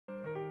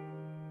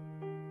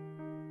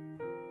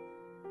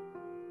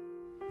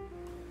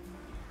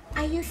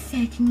Are you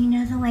certain you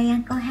know the way,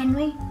 Uncle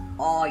Henry?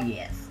 Oh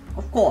yes,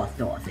 of course,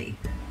 Dorothy.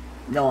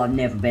 Though I've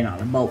never been on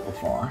a boat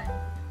before.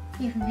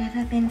 You've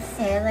never been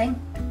sailing?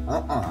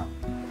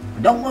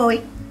 Don't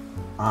worry,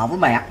 I have a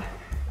map,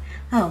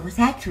 Oh, well,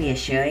 that's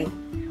reassuring.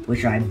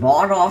 which I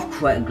bought off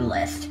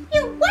Craigslist.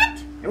 You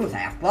what? It was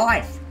half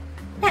price.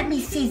 Let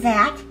me see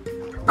that.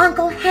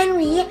 Uncle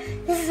Henry,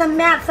 this is a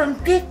map from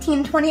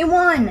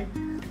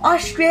 1521.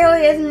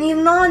 Australia isn't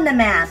even on the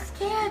map.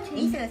 Scared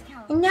him.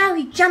 And now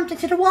he jumped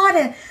into the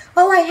water.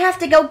 Oh, I have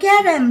to go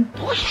get him.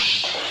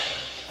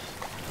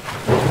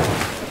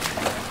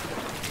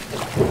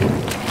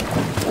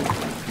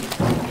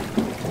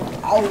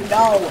 Oh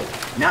no,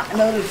 not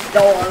another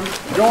storm.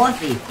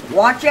 Dorothy,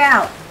 watch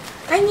out.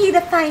 I need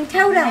to find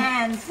Toto.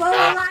 Man, Slow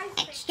alive.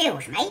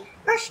 Excuse me,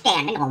 you're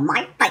standing on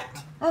my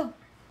feet. Oh,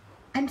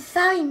 I'm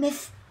sorry,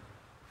 miss.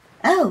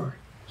 Oh,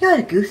 you're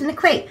the goose in the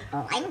crate.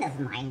 Billina's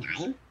my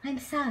name. I'm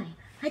sorry.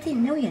 I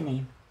didn't know your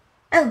name.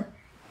 Oh,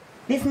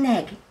 there's an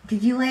egg.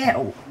 Did you lay it?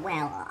 Oh.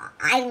 Well,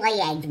 I lay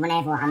eggs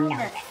whenever I'm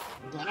nervous.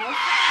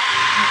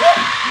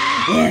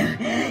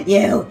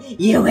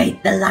 You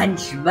ate the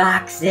lunch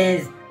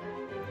boxes.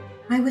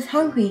 I was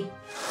hungry.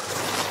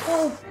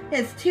 Oh,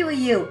 there's two of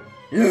you.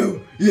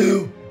 You.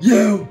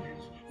 You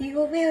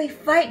were really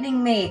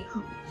frightening me.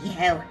 You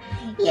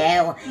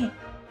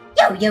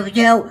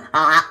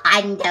are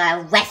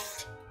under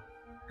arrest.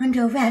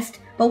 Under arrest?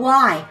 But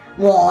why?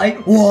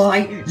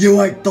 Why?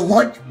 You ate the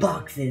lunch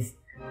boxes.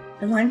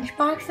 The lunch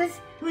boxes?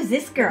 Who's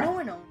this girl? No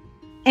one knows.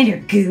 And her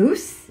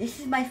goose? This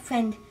is my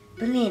friend,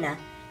 Billina,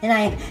 and I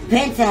am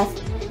Princess.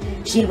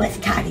 She was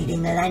caught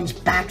eating the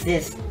lunch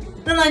boxes.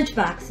 The lunch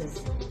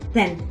boxes.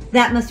 Then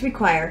that must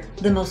require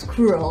the most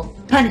cruel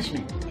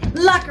punishment.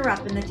 Lock her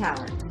up in the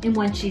tower, and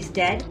once she's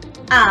dead,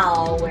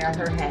 I'll wear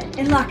her head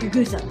and lock her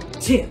goose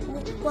up too.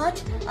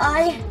 What?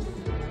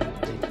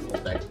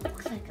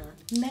 Looks like a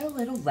metal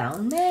little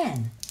round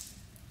man.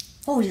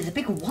 Oh, there's a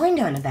big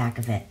winder on the back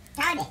of it.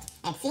 Turn it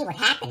and see what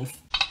happens.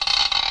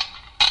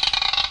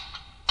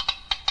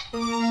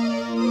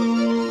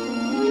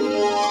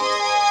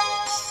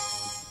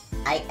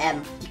 I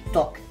am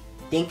Tik-Tok.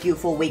 Thank you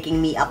for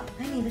waking me up.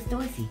 My name is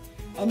Dorothy,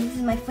 and this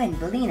is my friend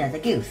Billina the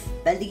goose.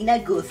 Billina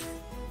Goose,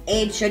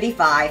 age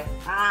 35.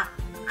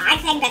 I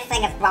think this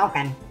thing is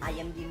broken. I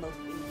am the most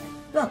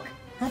intense. Look,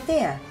 up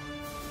there.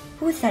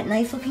 Who's that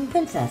nice-looking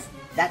princess?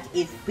 That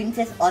is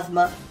Princess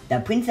Ozma,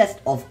 the princess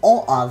of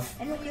all Oz.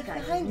 And what are you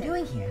guys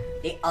doing here?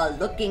 They are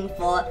looking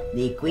for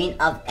the Queen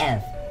of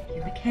Ev.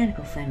 Your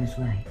mechanical friend was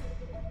right.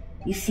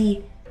 You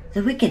see,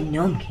 the wicked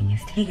Nome King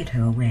has taken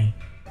her away,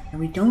 and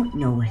we don't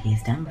know what he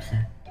has done with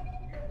her.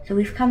 So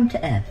we've come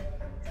to Ev,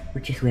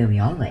 which is where we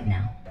are right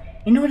now,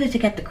 in order to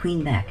get the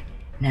Queen back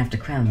and have the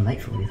crown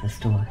rightfully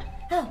restored.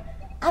 Oh,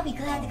 I'll be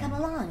glad to come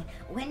along.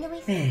 When do we...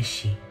 Where is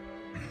she?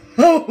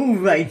 Oh,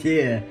 right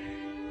here.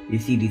 You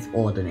see these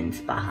ornaments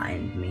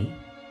behind me?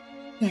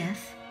 Yes.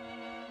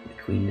 The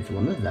Queen is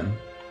one of them.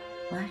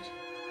 What?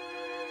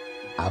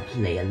 I'll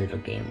play a little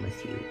game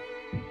with you.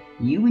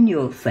 You and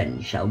your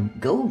friend shall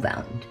go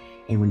around,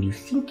 and when you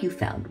think you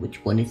found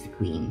which one is the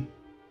Queen,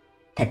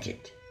 touch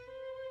it.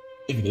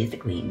 If it is the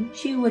Queen,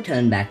 she will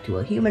return back to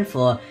her human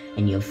form,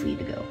 and you're free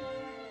to go.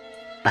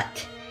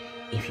 But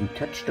if you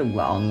touch the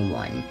wrong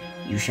one,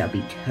 you shall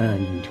be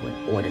turned into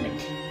an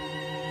ornament.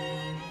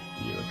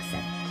 You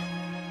accept?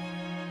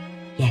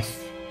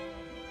 Yes.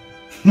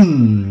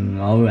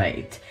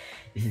 Alright.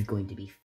 This is going to be